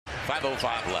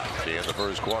5:05 left in the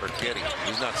first quarter. Kitty,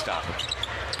 he's not stopping.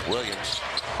 Williams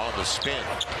on the spin.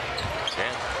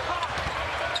 And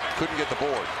couldn't get the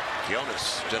board.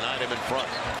 Jonas denied him in front.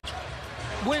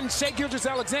 When Shai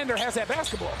Gilgeous-Alexander has that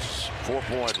basketball.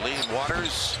 4-point lead,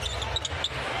 Waters.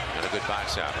 And a good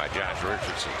box out by Josh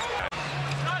Richardson.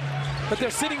 But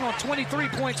they're sitting on 23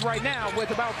 points right now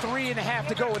with about 3.5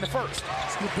 to go in the first.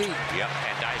 Yep,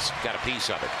 and Dyson got a piece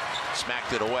of it.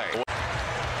 Smacked it away.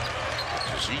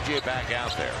 So CJ back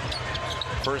out there.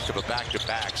 First of a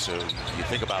back-to-back, so you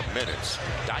think about minutes.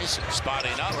 Dyson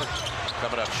spotting up,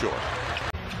 coming up short.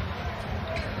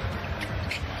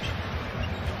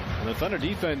 And the Thunder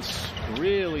defense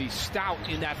really stout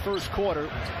in that first quarter.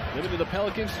 Limited the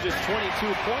Pelicans to just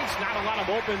 22 points. Not a lot of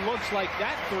open looks like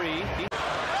that three.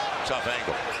 Tough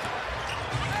angle.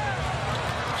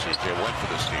 CJ went for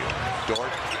the steal.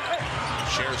 Dort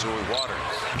shares it with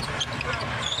Waters.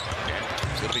 And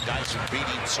it's going to be Dyson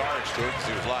beating Sarge to it because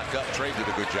he was locked up. Trey did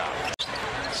a good job.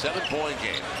 7-point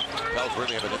game. Pels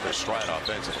really have an inner stride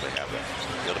offensively. Have that.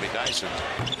 It's going to be Dyson.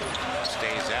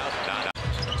 Stays out.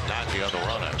 Najee on the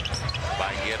run out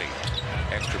by Giddy.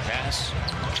 Extra pass.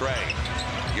 Trey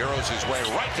Euros his way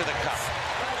right to the cup.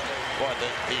 Boy,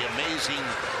 the amazing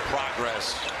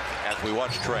progress as we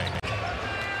watch Trey.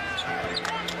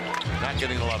 Not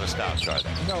getting a lot of stops, are they?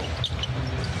 No.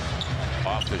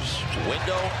 Off his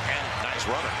window and nice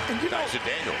runner. And Dyson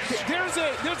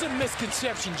Daniels. There's a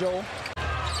misconception, Joel.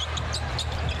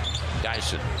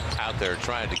 Dyson out there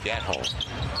trying to get home.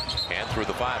 And through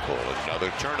the 5-hole,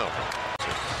 another turnover.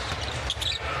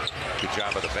 Good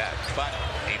job of the bat, but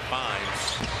he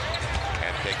finds,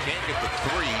 and they can't get the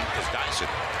 3 as Dyson.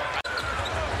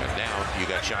 And now you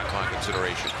got shot clock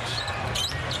considerations.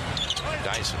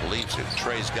 Dyson leaves it.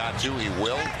 Trey's got to. He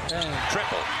will.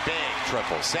 Triple. Big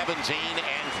triple. 17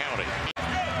 and counting.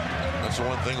 That's the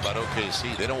one thing about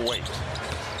OKC. They don't wait.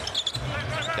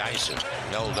 Dyson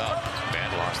held up.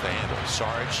 Man lost the handle.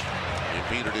 Sarge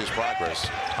impeded his progress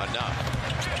enough.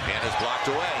 And is blocked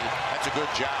away. That's a good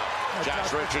job.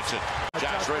 Josh Richardson.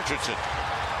 Josh Richardson.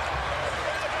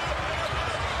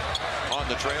 On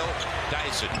the trail.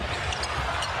 Dyson.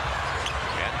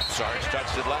 And Sarge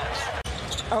touched it last.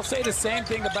 I'll say the same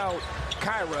thing about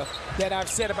Kyra that I've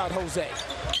said about Jose.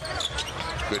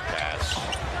 Good pass.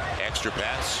 Extra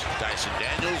pass. Dyson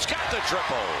Daniels got the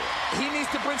triple. He needs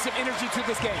to bring some energy to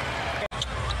this game.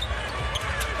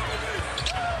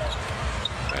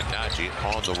 And Najee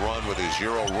on the run with his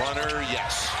Euro runner.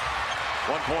 Yes.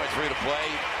 1.3 to play.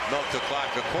 Milk the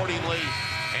clock accordingly.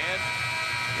 And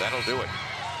that'll do it.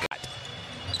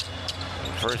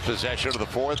 First possession of the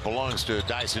fourth belongs to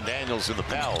Dyson Daniels in the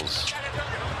Pels.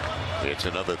 It's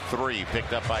another 3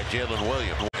 picked up by Jalen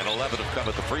Williams. And 11 have come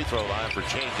at the free throw line for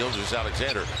Shai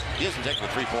Gilgeous-Alexander. He hasn't taken the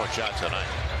 3-point shot tonight.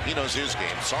 He knows his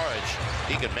game. Sarge,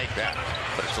 he can make that,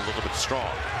 but it's a little bit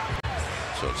strong.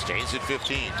 So it stays at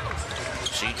 15.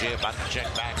 CJ about to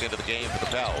check back into the game for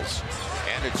the Pels.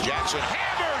 And it's Jackson.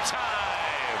 Hammer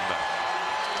time!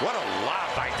 What a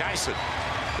lob by Dyson.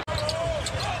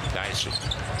 Dyson.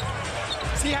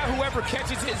 See how whoever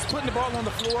catches it is putting the ball on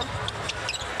the floor?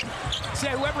 See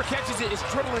how whoever catches it is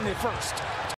dribbling it first.